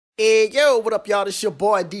Hey, yo, what up, y'all? This your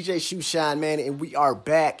boy, DJShoeshine, man, and we are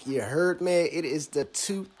back. You heard, man? It is the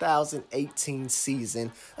 2018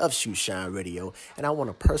 season of Shoeshine Radio, and I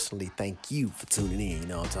want to personally thank you for tuning in, you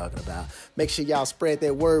know what I'm talking about. Make sure y'all spread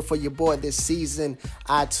that word for your boy this season.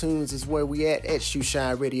 iTunes is where we at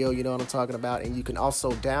Shoeshine Radio, you know what I'm talking about, and you can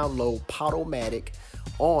also download Podomatic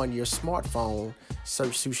on your smartphone. Search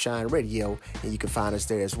Shoeshine Radio, and you can find us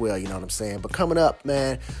there as well, you know what I'm saying? But coming up,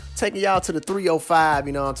 man, taking y'all to the 305,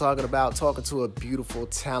 you know what I'm talking about, talking to a beautiful,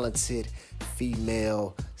 talented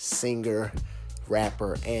female singer,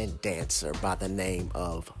 rapper, and dancer by the name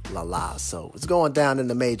of Lala. So it's going down in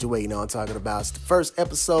the major way, you know what I'm talking about. It's the first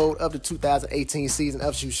episode of the 2018 season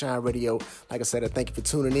of Shoeshine Radio. Like I said, I thank you for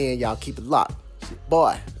tuning in. Y'all keep it locked.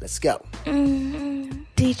 Boy, let's go. DJ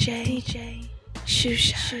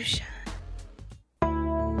Shoeshine.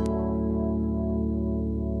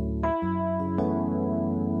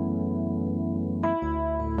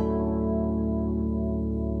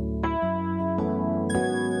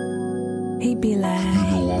 He be like, you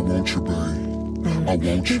know I want you, babe. I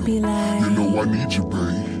want you. He be like, you know I need you,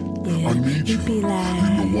 babe. yeah. I need He you. be like, you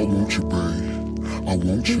know I want you, babe. I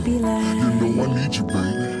want he you. be like, you know I need you,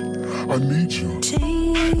 baby. I need you.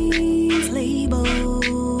 chains,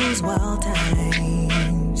 labels, wild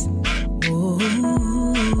times. Ooh,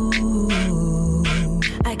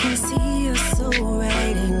 I can see your soul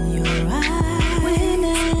right in your eyes.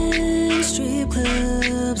 Women, strip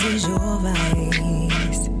clubs is your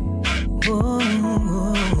vice.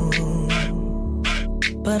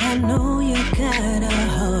 But I know you got a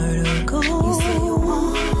heart of gold. You say you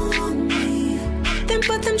want me, then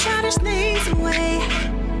put them childish things away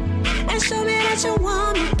and show me that you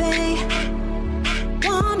want me, babe.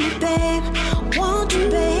 Want me, babe. Want you,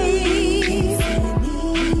 babe.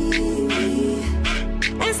 Need me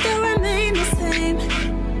and still remain the same.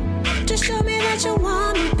 Just show me that you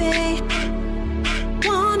want me, babe.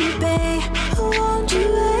 Want me, babe. Want you, babe.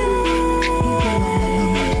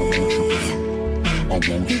 I want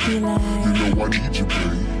you. He be like, you know I need you,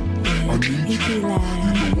 babe. I need he you. be like,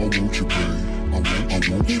 you know I want you, babe. I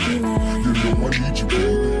want he you. be like, you know I need you,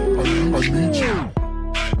 baby. I need you.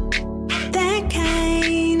 that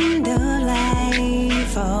kind of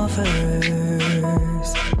life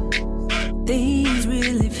offers things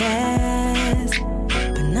really fast,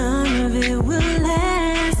 but none of it will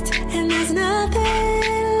last. And there's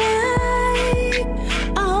nothing like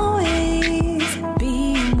always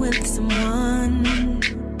being with someone,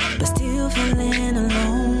 but still feeling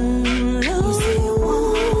alone. You say you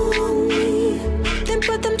want me, then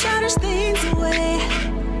put them childish things away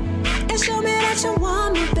and show me that you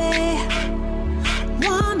want me, babe.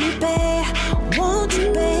 Want me, babe. Want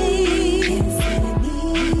you, babe.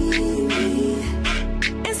 Need me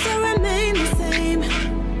and still remain the same.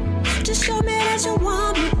 Just show me that you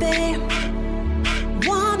want me, babe.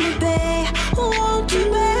 Want me, babe. Want you,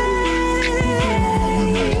 babe.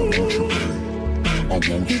 I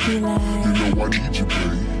want He you. be like, you know I need you,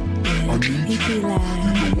 babe. I need he you. be you like, know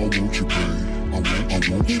I want you, babe. I want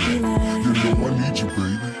he you. be like, you know I need you,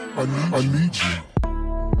 baby. I need you.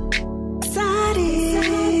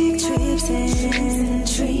 exotic trips and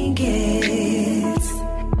trinkets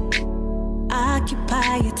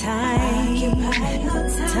occupy your time.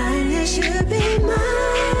 Time that should be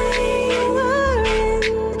mine. Worrying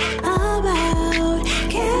about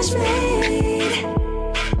cash made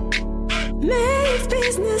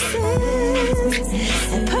businesses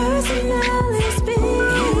and personal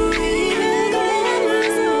experience.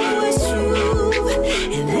 Always true,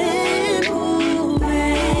 and then pull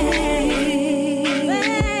back.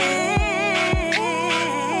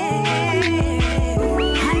 I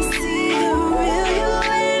see the real you,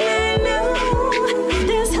 and I know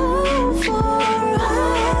there's hope for us.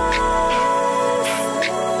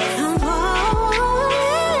 I'm falling.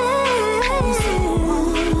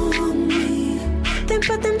 Then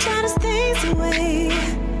put them childish things away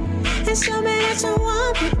and show me that you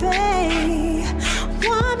want me, babe.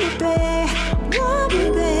 Want me, babe. Want me,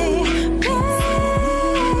 babe. Babe.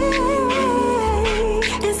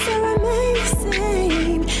 And still remain the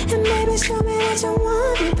same. And maybe show me that you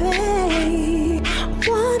want me, babe.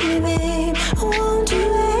 Want me, babe. Want you,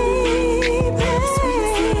 babe.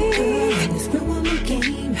 Babe. It's no one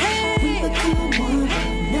game. We become one,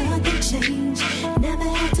 nothing changed. Never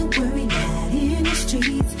had to worry, not in the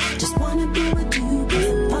streets. Just wanna be with you, 'cause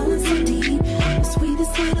I'm falling so deep. I'm the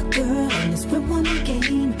sweetest little girl in this real woman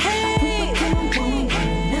game. We become one,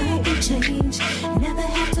 nothing changed. Never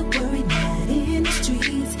had to worry, not in the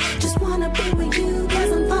streets. Just wanna be with you,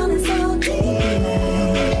 'cause I'm falling so deep.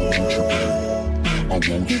 I want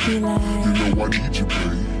you. He be like, you know I need you,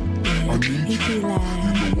 babe. I need he you. be like,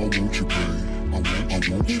 you know I want you, babe. I want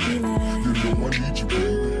you. You know I need you, baby.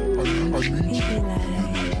 I need you. You know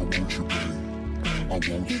I want you, babe. I want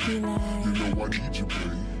you. You know I need you, babe.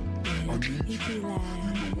 I need you. You know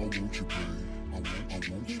I want you, babe. I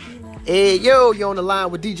want you. Hey, yo, you're on the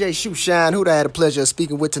line with DJ Shoeshine, who I had the pleasure of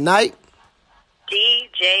speaking with tonight.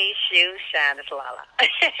 DJ Shoeshine, it's Lala.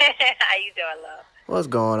 How you doing, love? What's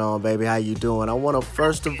going on, baby? How you doing? I want to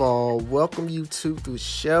first of all welcome you to the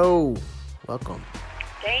show. Welcome.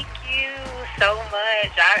 Thank you so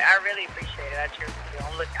much. I really appreciate it. I truly do.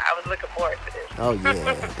 I was looking forward to this. Oh, yeah,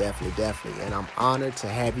 definitely. And I'm honored to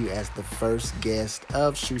have you as the first guest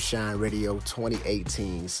of Shoeshine Radio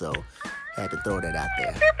 2018. So, had to throw that out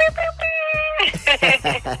there.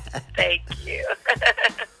 Thank you.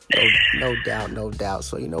 No doubt.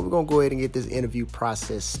 So, we're going to go ahead and get this interview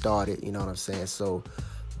process started. You know what I'm saying? So,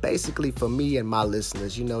 basically, for me and my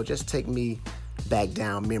listeners, just take me back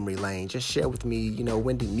down memory lane. Just share with me,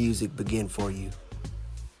 when did music begin for you?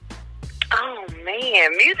 Oh,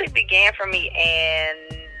 man. Music began for me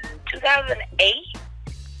in 2008.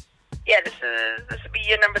 Yeah, this will be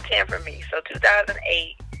year number 10 for me. So,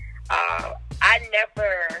 2008, I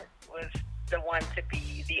never was the one to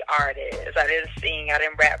be the artist. I didn't sing, I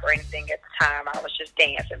didn't rap or anything at the time. I was just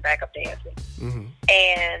dancing, backup dancing. Mm-hmm.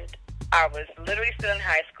 And I was literally still in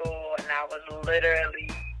high school, and I was literally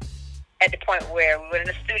at the point where we were in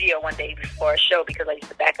the studio one day before a show because I used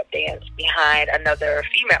to backup dance behind another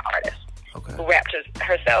female artist who rapped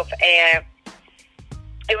herself. And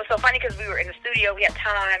it was so funny because we were in the studio, we had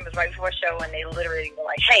time, it was right before a show, and they literally were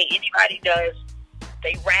like, hey, anybody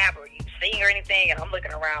they rap or you sing or anything? And I'm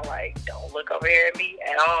looking around like, don't look over here at me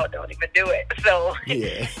at all, don't even do it. So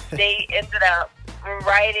yeah. They ended up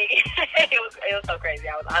writing, it was so crazy.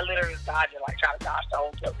 I literally was dodging, like trying to dodge the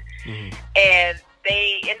whole joke. Mm-hmm. And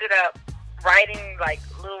they ended up writing like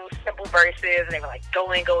little simple verses, and they were like,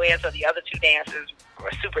 go in. So the other two dancers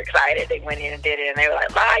were super excited. They went in and did it, and they were like,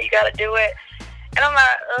 you gotta do it. And I'm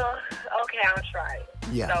like, okay, I'll try it.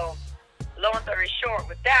 Yeah. So long story short,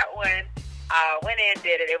 with that one, I went in,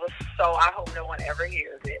 did it. It was I hope no one ever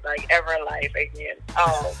hears it, like ever in life again.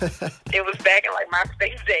 It was back in like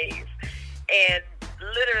MySpace days, and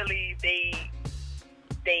literally they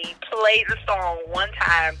played the song one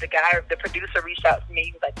time. The producer reached out to me.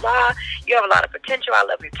 He was like, La, you have a lot of potential. I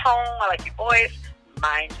love your tone. I like your voice.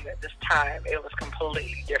 Mind you, at this time, it was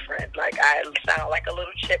completely different. Like, I sounded like a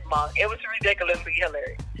little chipmunk. It was ridiculously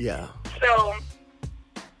hilarious. Yeah. So,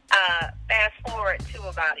 fast forward to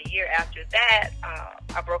about a year after that,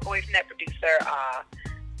 I broke away from that producer,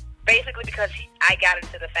 basically because I got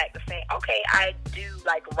into the fact of saying, okay, I do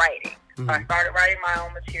like writing. Mm-hmm. So I started writing my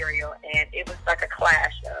own material, and it was like a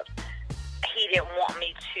clash of, he didn't want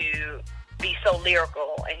me to be so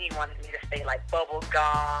lyrical, and he wanted me to stay like bubble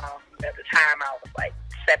gum. At the time, I was like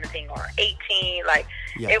 17 or 18. Like,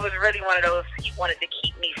 It was really one of those, he wanted to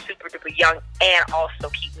keep me super duper young and also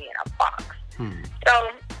keep me in a box. So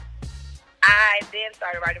I then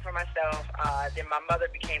started writing for myself. Then my mother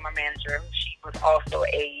became my manager. She was also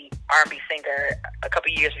a R&B singer a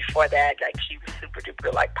couple years before that. Like, she was super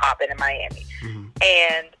duper like popping in Miami. Mm-hmm.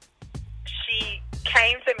 And she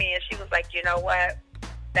came to me and she was like, you know what?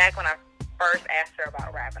 Back when I first asked her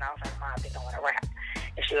about rapping, I was like, Mom, I think I want to rap.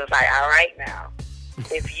 And she was like, all right now,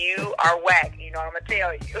 if you are whack, you know what I'm going to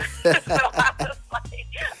tell you. So I was like,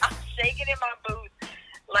 I'm shaking in my boots.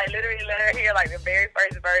 Like, literally let her hear, like, the very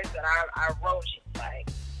first verse that I wrote. She was like,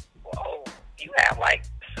 whoa, you have, like,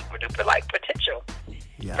 super duper, like, potential.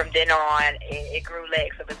 Yeah. From then on, it grew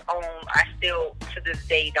legs of its own. I still, to this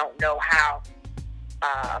day, don't know how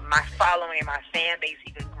my following and my fan base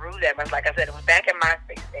even grew that much. Like I said, it was back in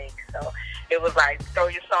MySpace days. So it was like, throw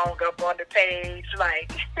your song up on the page. Like,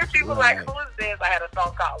 people like, who is this? I had a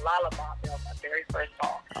song called Lollipop. That was my very first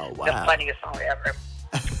song. Oh, wow. The funniest song ever.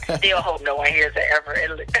 Still hope no one hears it ever.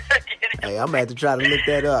 Hey, I'm going to have to try to look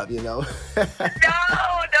that up, No, don't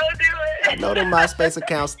do it. I know the MySpace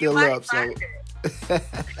account's still up, so. But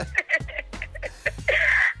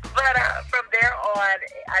from there on,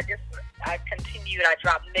 I continued. I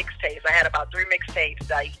dropped mixtapes. I had about 3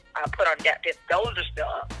 mixtapes I put on that. Those are still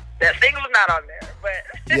up. That single was not on there,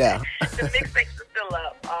 but yeah. The mixtapes are still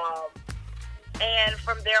up. And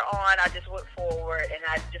from there on, I just went forward, and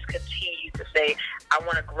I just continued to say, I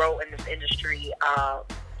want to grow in this industry.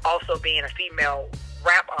 Also, being a female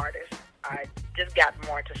rap artist, I just got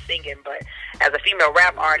more into singing, but as a female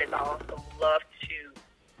rap artist, I also love to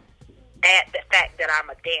add the fact that I'm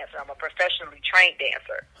a dancer. I'm a professionally trained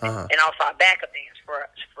dancer, and also I backup dance for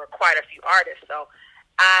quite a few artists. So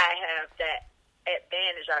I have that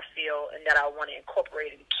advantage, I feel, and that I want to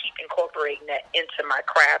incorporate and keep incorporating that into my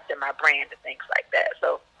craft and my brand and things like that.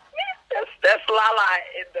 So that's Lala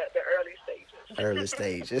in the early stages. Early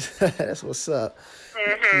stages. That's what's up.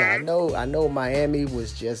 Now, I know Miami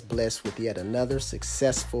was just blessed with yet another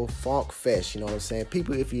successful Funk Fest. You know what I'm saying?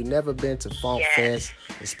 People, if you've never been to Funk Fest,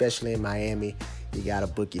 especially in Miami, you got to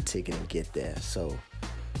book your ticket and get there. So,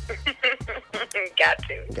 Funk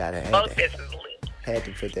Fest is lit. Had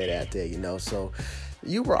to put that out there, you know. So,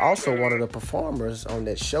 you were also one of the performers on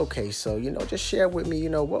that showcase. So, you know, just share with me, you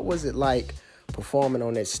know, what was it like performing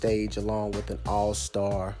on that stage along with an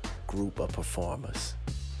all-star group of performers?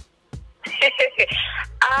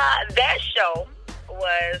 That show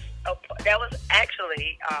was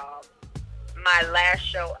actually my last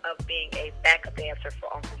show of being a backup dancer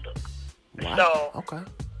for Uncle Luke. Wow. So for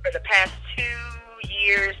the past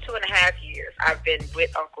 2.5 years, I've been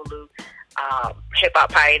with Uncle Luke, hip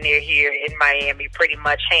hop pioneer here in Miami, pretty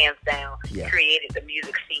much hands down. Created the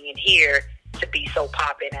music scene here to be so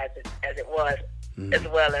poppin' as it was, as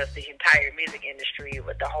well as the entire music industry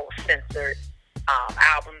with the whole censored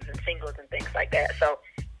albums and singles and things like that. So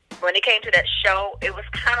when it came to that show, it was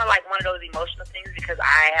kind of like one of those emotional things because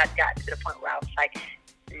I had gotten to the point where I was like,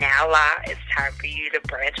 now, La, it's time for you to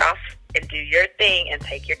branch off and do your thing and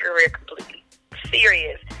take your career completely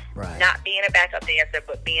serious. Right. Not being a backup dancer,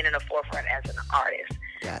 but being in the forefront as an artist.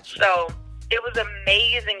 Gotcha. So it was an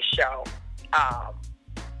amazing show.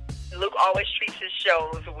 Luke always treats his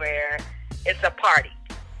shows where it's a party.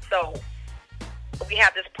 So we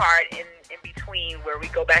have this part in between where we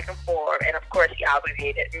go back and forth, and of course he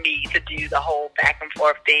obligated me to do the whole back and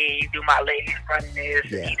forth thing, do my ladies run this,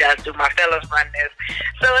 and he does do my fellas run this.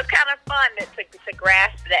 So it's kind of fun to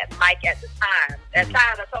grasp that mic at the time. At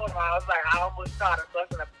times I told him, I was like, I almost thought I was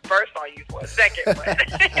going to burst on you for a second, but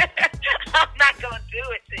I'm not going to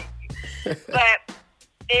do it to you. But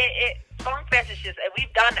Funk Fest is just,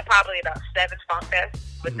 we've done probably about 7 Funk Fests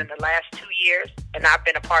within the last 2 years, and I've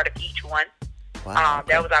been a part of each one. Wow,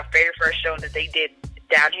 That was our very first show that they did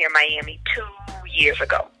down here in Miami 2 years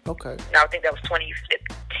ago. Okay. Now I think that was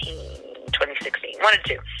 2015, 2016, one or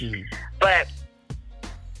two. But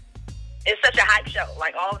it's such a hype show.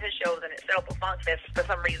 Like all of his shows in itself, but Funk Fest, for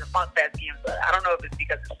some reason, Funk Fest gives, I don't know if it's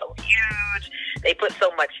because it's so huge. They put so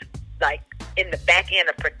much, like, in the back end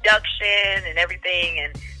of production and everything,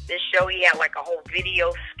 and this show, he had like a whole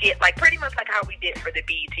video skit, like pretty much like how we did for the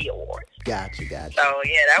BET Awards. Gotcha. So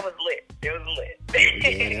yeah, that was lit. It was lit.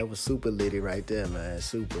 Yeah, that was super litty right there, man.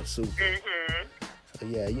 Super. So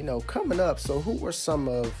yeah, you know, coming up, so who were some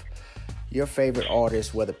of your favorite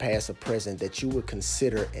artists, whether past or present, that you would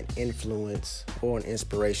consider an influence or an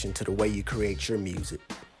inspiration to the way you create your music?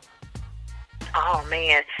 Oh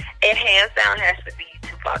man, it hands down has to be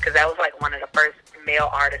Tupac, because that was like one of the first male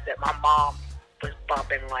artists that my mom was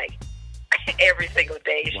bumping like every single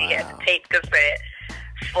day. She had the tape cassette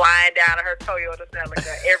flying down to her Toyota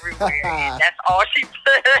Celica everywhere. And that's all she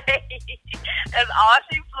played.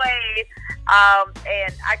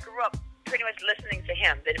 And I grew up pretty much listening to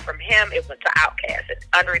him. Then from him, it went to Outkast. And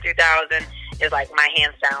Andre 3000 is like my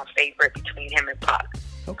hands down favorite between him and Pac.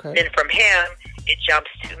 Okay. Then from him, it jumps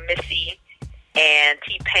to Missy and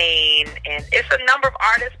T-Pain, and it's a number of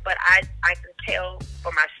artists, but I can tell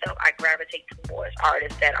for myself I gravitate towards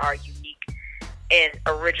artists that are unique and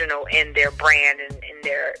original in their brand and in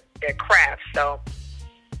their craft. So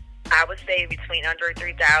I would say between Andre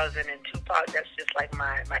 3000 and Tupac, that's just like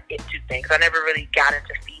my it two things. I never really got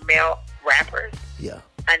into female rappers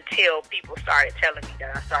until people started telling me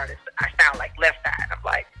that I sound like Left Eye. I'm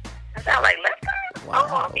like, I sound like Left Eye? Wow.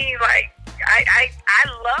 Oh, I mean, like, I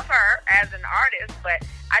love her as an artist, but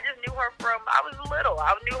I just knew her from, I was little.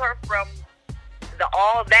 I knew her from the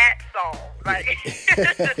All That song, like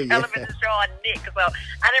the television show on Nick. So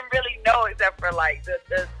I didn't really know except for like the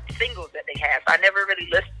singles that they had. So I never really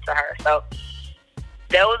listened to her. So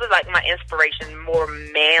those are like my inspiration, more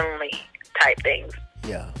manly type things.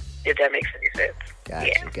 Yeah. If that makes any sense.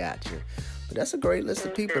 Gotcha. But that's a great list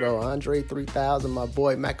of people, though. Andre 3000, my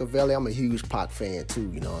boy Machiavelli. I'm a huge Pac fan,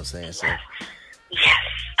 too. You know what I'm saying? So, yes.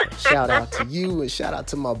 Shout out to you and shout out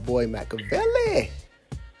to my boy Machiavelli.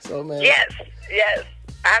 So, man. Yes.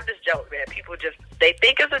 I have this joke, man. People they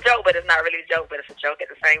think it's a joke, but it's not really a joke, but it's a joke at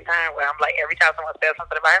the same time, where I'm like, every time someone says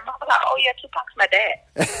something about him, I'm like, oh, yeah, Tupac's my dad.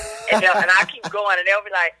 and I keep going, and they'll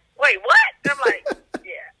be like, wait, what? And I'm like,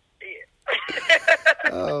 yeah.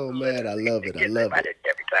 Oh, man, I love it. I love it.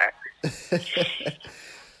 Every time.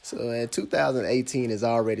 So, 2018 is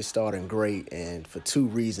already starting great, and for 2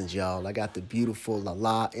 reasons, y'all. I got the beautiful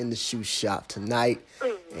Lala in the shoe shop tonight,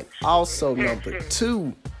 and also number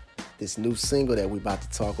 2, this new single that we're about to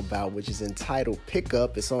talk about, which is entitled Pick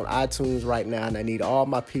Up. It's on iTunes right now, and I need all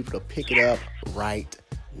my people to pick it up right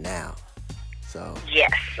now. So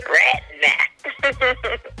yes, right now.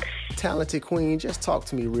 Talented Queen, just talk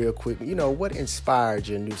to me real quick. You know, what inspired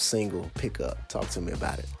your new single, Pick Up? Talk to me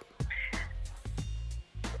about it.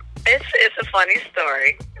 It's a funny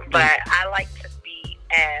story, but I like to be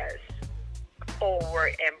as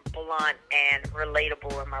forward and blunt and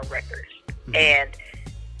relatable in my records. Mm-hmm. And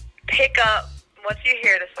Pick Up, once you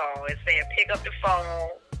hear the song, it's saying pick up the phone,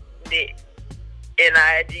 the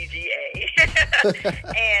NIDGA.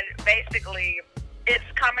 And basically, it's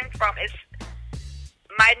coming from,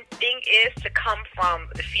 my thing is to come from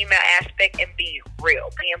the female aspect and be real,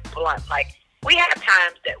 being blunt. Like, we have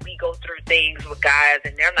times that we go through things with guys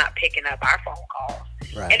and they're not picking up our phone calls.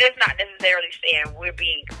 Right. And it's not necessarily saying we're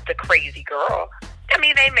being the crazy girl. I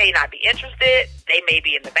mean, they may not be interested. They may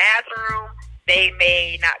be in the bathroom. They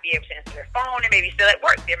may not be able to answer their phone. They may be still at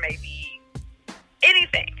work. There may be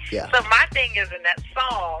anything. Yeah. So my thing is, in that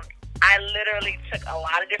song, I literally took a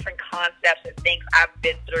lot of different concepts and things I've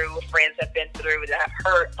been through, friends have been through, that I've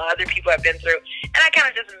heard other people have been through, and I kind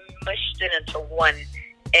of just mushed it into one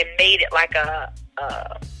and made it like a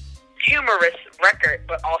humorous record,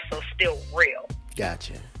 but also still real.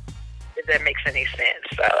 Gotcha. If that makes any sense.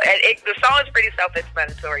 So the song is pretty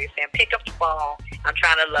self-explanatory. It's saying, pick up the phone, I'm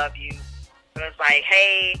trying to love you. So it's like,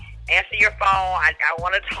 hey, answer your phone, I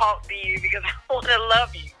want to talk to you because I want to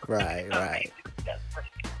love you. Right, right.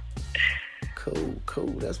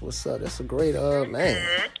 Cool. That's what's up. That's a great,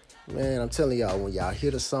 man. Man, I'm telling y'all, when y'all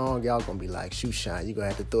hear the song, y'all gonna be like, Shoeshine, you're gonna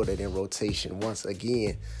have to throw that in rotation once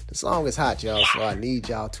again. The song is hot, y'all, so I need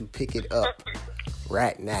y'all to pick it up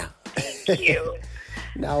right now. Thank you.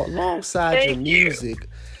 Now, alongside your music,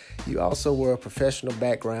 you also were a professional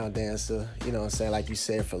background dancer, you know what I'm saying, like you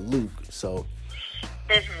said, for Luke. So,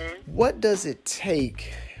 what does it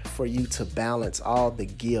take for you to balance all the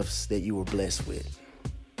gifts that you were blessed with,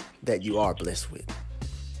 that you are blessed with?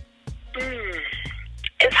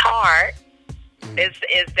 It's hard. It's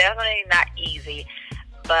definitely not easy,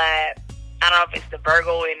 but I don't know if it's the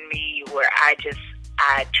Virgo in me where I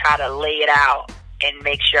try to lay it out and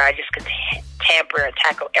make sure I just can tamper and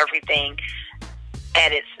tackle everything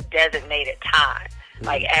at its designated time.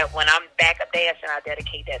 Like when I'm backup dancing, I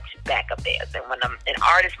dedicate that to backup dancing. When I'm in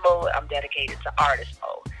artist mode, I'm dedicated to artist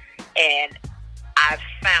mode. And I've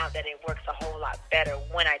found that it works a whole lot better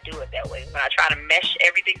when I do it that way. When I try to mesh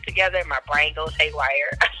everything together, my brain goes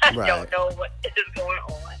haywire. I don't know what is going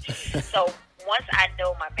on. So once I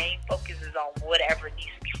know my main focus is on whatever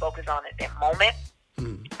needs to be focused on at that moment,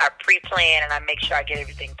 I pre-plan and I make sure I get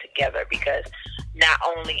everything together, because not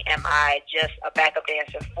only am I just a backup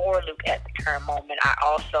dancer for Luke at the current moment, I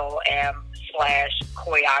also am /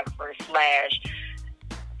 choreographer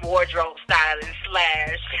 / wardrobe stylist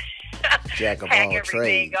 / Jack of pack all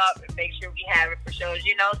everything trades. up and make sure we have it for shows,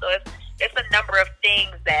 you know. So it's a number of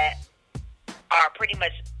things that are pretty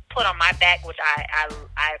much put on my back, which I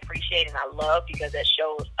appreciate and I love, because that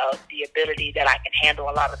shows the ability that I can handle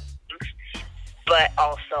a lot of things. But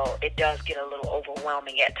also, it does get a little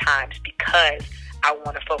overwhelming at times because I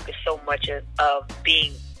want to focus so much of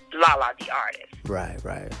being Lala the artist. Right.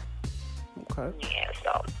 Okay. Yeah,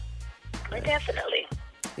 so but definitely.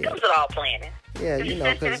 It was all planning. Yeah, you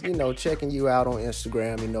know, because, you know, checking you out on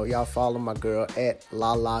Instagram, you know, y'all follow my girl at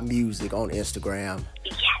Lala Music on Instagram.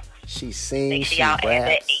 Yes. She sings, she y'all raps. add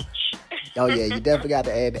that H. Oh, yeah, you definitely got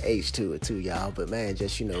to add the H to it, too, y'all. But, man,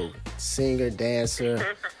 just, you know, singer,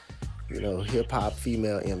 dancer, you know, hip-hop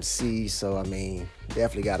female MC. So, I mean,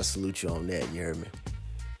 definitely got to salute you on that. You heard me?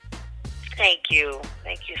 Thank you.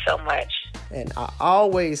 Thank you so much. And I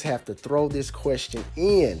always have to throw this question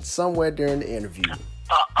in somewhere during the interview.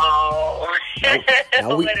 Uh-oh. What is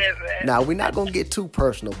it? Now, we're not going to get too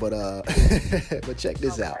personal, but but check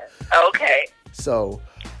this out. Okay. So,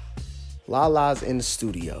 Lala's in the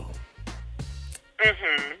studio.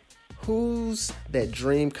 Mm-hmm. Who's that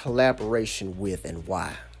dream collaboration with and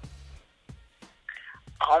why?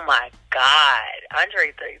 Oh, my God.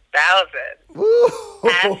 Andre 3000. Woo!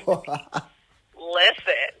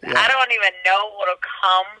 Listen, Yeah. I don't even know what'll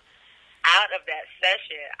come out of that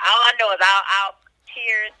session. All I know is I'll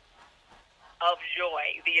tears of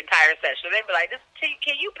joy the entire session. They'd be like,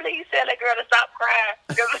 can you please tell that girl to stop crying?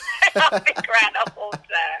 Because I've been crying the whole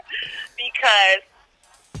time. Because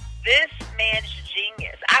this man's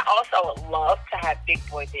genius. I also would love to have Big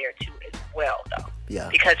Boy there too as well, though. Yeah.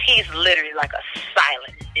 Because he's literally like a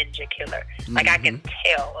silent ninja killer. Like, I can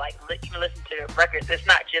tell, like, you listen to the records, it's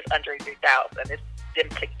not just Andre 3000, it's them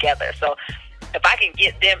together. So if I can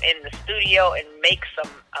get them in the studio and make some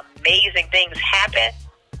amazing things happen,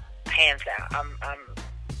 hands down,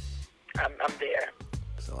 I'm there.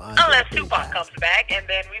 So unless Tupac comes back and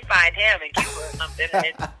then we find him in Cuba or something,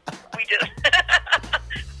 and we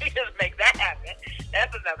just make that happen.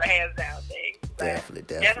 hands down thing.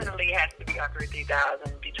 Definitely has to be under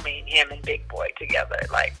 3,000 between him and Big Boy together.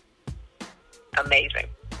 Like, amazing.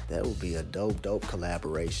 That would be a dope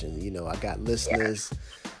collaboration. You know, I got listeners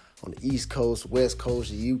on the East Coast, West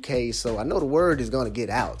Coast, the UK, so I know the word is going to get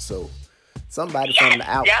out. So somebody from the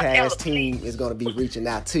Outkast team is going to be reaching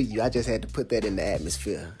out to you. I just had to put that in the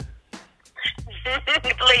atmosphere.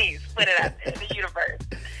 Please, put it out there in the universe.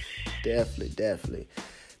 Definitely.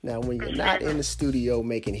 Now, when you're not in the studio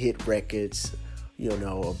making hit records, you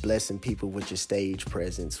know, or blessing people with your stage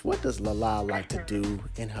presence, what does Lala like to do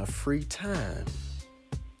in her free time?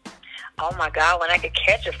 Oh my God, when I could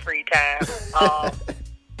catch a free time.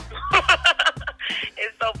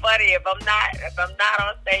 It's so funny. If I'm not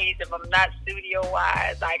on stage, if I'm not studio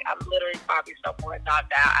wise, like I'm literally probably somewhere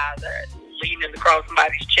knocked out, either leaning across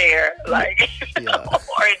somebody's chair, like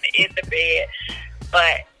or in the bed.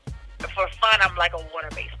 But for fun, I'm like a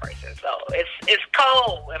water-based person. So it's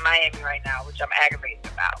cold in Miami right now, which I'm aggravated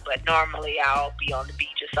about. But normally I'll be on the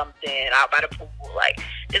beach or something, out by the pool, like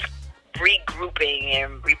just regrouping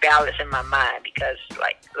and rebalancing my mind, because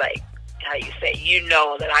like how you say, you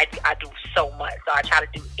know that I do so much. So I try to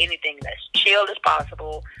do anything that's chilled as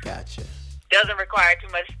possible. Gotcha. Doesn't require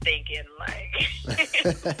too much thinking. Like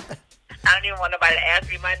I don't even want nobody to ask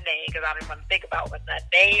me my name, because I don't even want to think about what that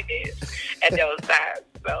name is at those times.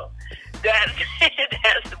 So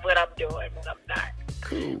that's what I'm doing when I'm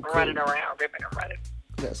not running around, ripping and running.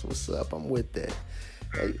 That's what's up. I'm with that.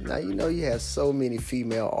 Hey, now, you know, you have so many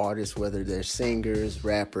female artists, whether they're singers,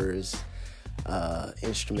 rappers,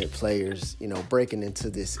 instrument players, you know, breaking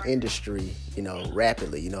into this industry, you know,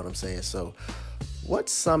 rapidly, you know what I'm saying? So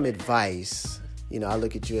what's some advice? You know, I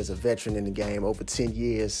look at you as a veteran in the game, over 10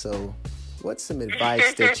 years. So what's some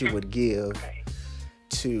advice that you would give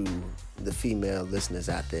to the female listeners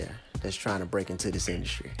out there that's trying to break into this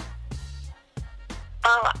industry?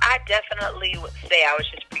 I definitely would say, I was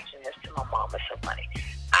just preaching this to my mom, it's so funny.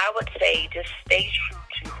 I would say just stay true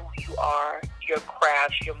to who you are, your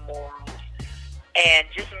craft, your morals, and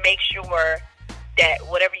just make sure that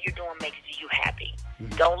whatever you're doing makes you happy.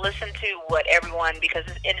 Mm-hmm. Don't listen to what everyone, because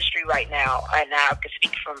this industry right now, and I can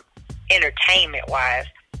speak from entertainment-wise,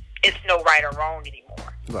 it's no right or wrong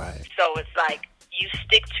anymore. Right. So it's like, you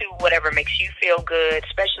stick to whatever makes you feel good,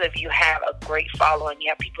 especially if you have a great following, you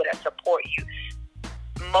have people that support you.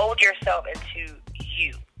 Mold yourself into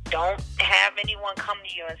you. Don't have anyone come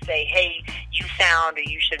to you and say, hey, you sound, or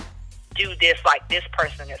you should do this like this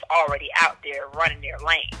person is already out there running their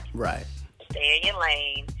lane. Right. Stay in your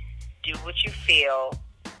lane, do what you feel,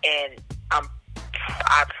 and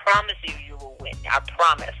I promise you will win. I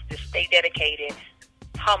promise. Just stay dedicated,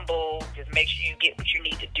 humble, just make sure you get what you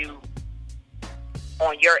need to do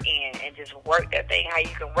on your end, and just work that thing how you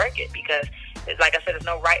can work it, because it's like I said, there's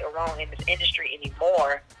no right or wrong in this industry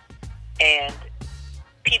anymore, and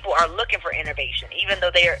people are looking for innovation, even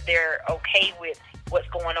though they're okay with what's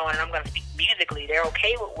going on. And I'm going to speak musically, they're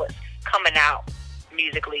okay with what's coming out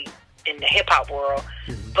musically in the hip-hop world,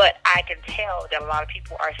 but I can tell that a lot of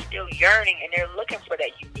people are still yearning, and they're looking for that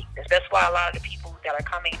uniqueness. That's why a lot of the people that are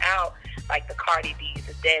coming out, like the Cardi B's,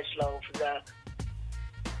 the Dej,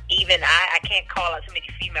 even I can't call out too many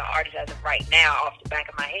female artists as of right now off the back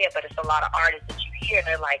of my head, but it's a lot of artists that you hear and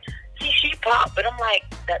they're like, see, she pop, but I'm like,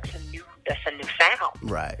 that's a new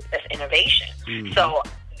sound. Right. That's innovation. Mm-hmm. So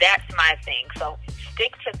that's my thing. So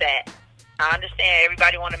stick to that. I understand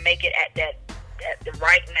everybody want to make it at the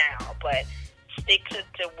right now, but stick to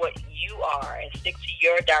what you are and stick to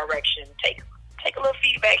your direction. Take a little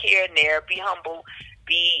feedback here and there. Be humble.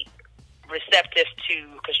 Be receptive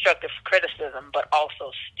to constructive criticism, but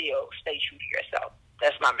also still stay true to yourself.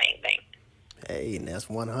 That's my main thing. Hey, and that's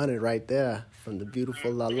 100 right there from the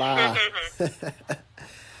beautiful Lala.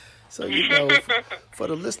 So, you know, for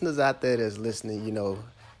the listeners out there that's listening, you know,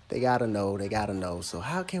 they gotta know. So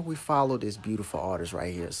how can we follow this beautiful artist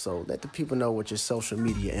right here? So let the people know what your social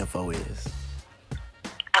media info is.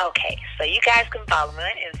 Okay, so you guys can follow me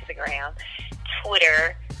on Instagram,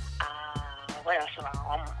 Twitter, what else am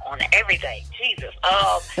I on everything? Jesus.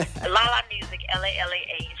 Lala Music,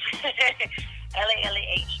 LALAH.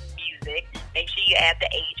 LALAH Music. Make sure you add the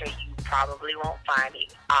H, or you probably won't find me.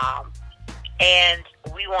 And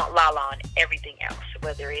we want Lala on everything else,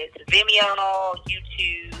 whether it's Vimeo,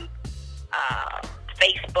 YouTube,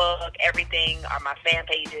 Facebook, everything are my fan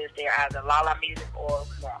pages. They're either Lala Music or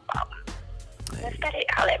we want Lala. That's about it.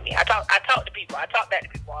 Holler at me. I talk to people. I talk back to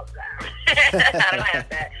people all the time. I don't have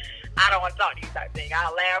that. I don't want to talk to you type thing.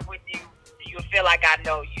 I'll laugh with you. You'll feel like I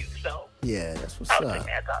know you. So yeah, that's what's up. Talk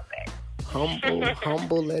back.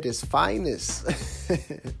 Humble at his finest.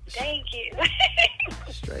 Thank you.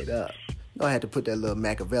 Straight up. I had to put that little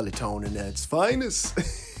Machiavelli tone in there. It's finest.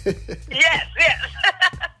 Yes.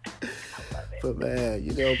 But man,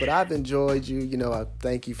 but I've enjoyed you. I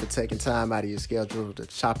thank you for taking time out of your schedule to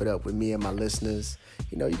chop it up with me and my listeners.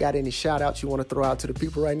 You got any shout outs you want to throw out to the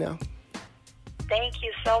people right now? Thank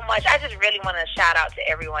you so much. I just really want to shout out to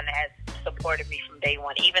everyone that has supported me from day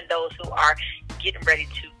one, even those who are getting ready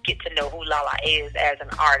to get to know who Lala is as an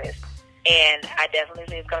artist. And I definitely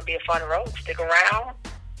think it's going to be a fun road. Stick around.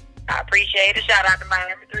 I appreciate it. Shout out to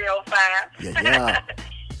Miami 305. Yeah.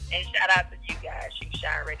 And shout out to you guys,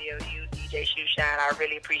 Shoeshine Radio, you, DJ Shoeshine. I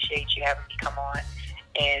really appreciate you having me come on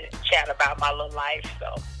and chat about my little life.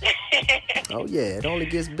 So. Oh, yeah. It only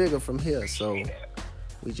gets bigger from here. So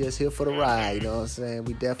we just here for the ride, you know what I'm saying?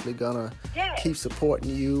 We definitely going to keep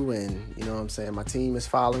supporting you. And, you know what I'm saying, my team is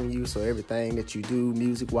following you. So everything that you do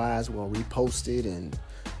music-wise, we're going to repost it and,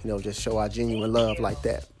 just show our genuine love like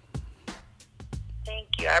that. Thank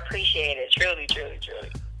you. I appreciate it. Truly.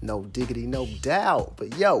 No diggity, no doubt.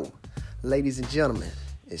 But ladies and gentlemen,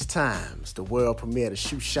 it's time. It's the world premiere, the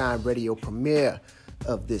Shoeshine Radio premiere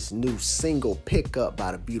of this new single, Pickup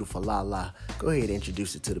by the beautiful Lala. Go ahead and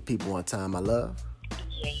introduce it to the people one time, my love.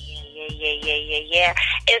 Yeah.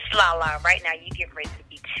 It's Lala. Right now, you get ready to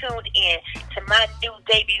be tuned in to my new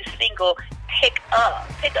debut single, Pick Up.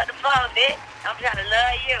 Pick up the phone, bitch. I'm trying to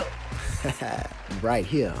love you. Right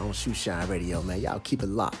here on Shoeshine Radio, man. Y'all keep it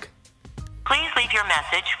locked. Please leave your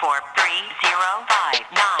message for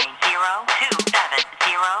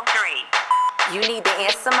 305-902-703. You need to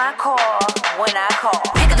answer my call when I call.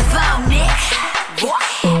 Pick up the phone, Nick.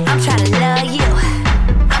 I'm trying to love you.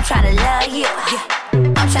 I'm trying to love you.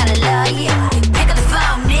 I'm trying to love you. Pick up the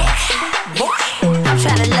phone, Nick. I'm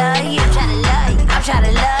trying to love you. I'm trying to love you. I'm trying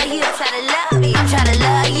to love you. I'm trying to love you. I'm trying to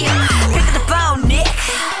love you. Pick up the phone, Nick.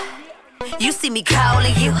 You see me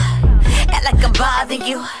calling you, act like I'm bothering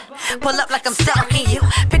you, pull up like I'm stalking you.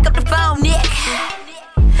 Pick up the phone, Nick.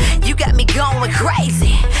 You got me going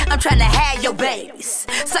crazy. I'm trying to have your babies,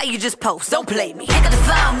 so you just post, don't play me. Pick up the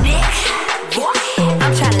phone, Nick.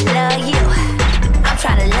 I'm trying to love you. I'm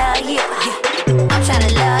trying to love you. I'm trying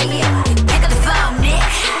to love you. Pick up the phone, Nick.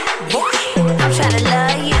 I'm trying to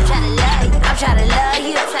love you. I'm trying to love you. I'm trying to love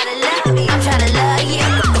you. I'm trying to love you. I'm trying to love you.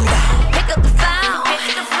 Pick up the phone. Pick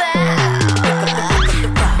up the phone.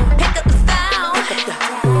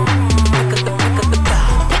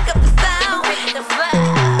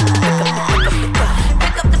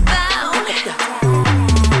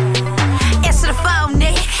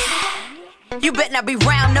 You better not be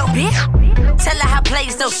round no bitch. Tell her how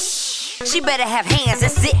plays no she better have hands,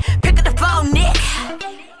 that's it. Pick up the phone, Nick.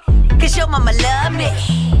 Cause your mama love me,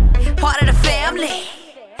 part of the family,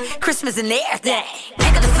 Christmas and everything.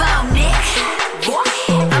 Pick up the phone, Nick.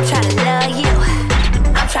 I'm trying to love you.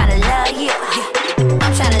 I'm trying to love you.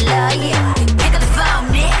 I'm trying to love you. Pick up the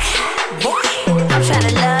phone, Nick. I'm trying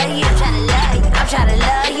to love you. I'm trying to love you. I'm trying to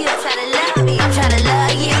love you. I'm trying to love you. I'm trying to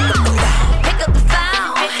love you. Pick up the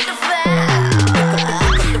phone. Pick up the phone.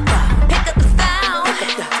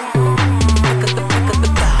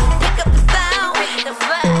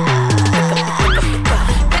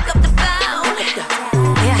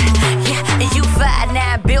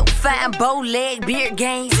 Fine bow leg, beard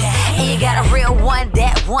game. And you got a real one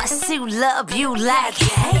that wants to love you like.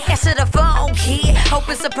 Answer the phone, kid. Hope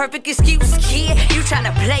it's a perfect excuse, kid. You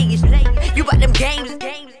tryna play it. You bought them games.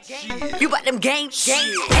 You bought them games.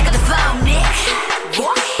 Pick up the phone, Nick.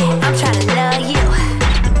 I'm tryna love you.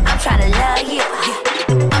 I'm tryna love you.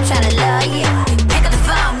 I'm tryna love you. Pick up the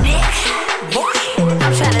phone, Nick.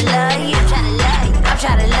 I'm tryna love you. I'm tryna love you. I'm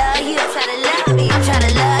tryna love you. I'm tryna love you. I'm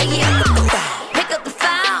tryna love you.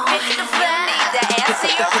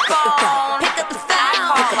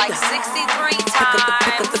 Like 63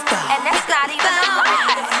 times, and that's not even a lot.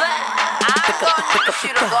 I'm gonna need you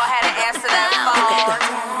to go ahead and answer that phone.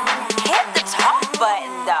 Hit the talk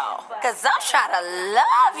button though, cause I'm trying to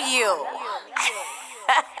love you.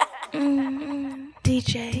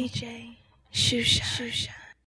 DJ Shoeshine.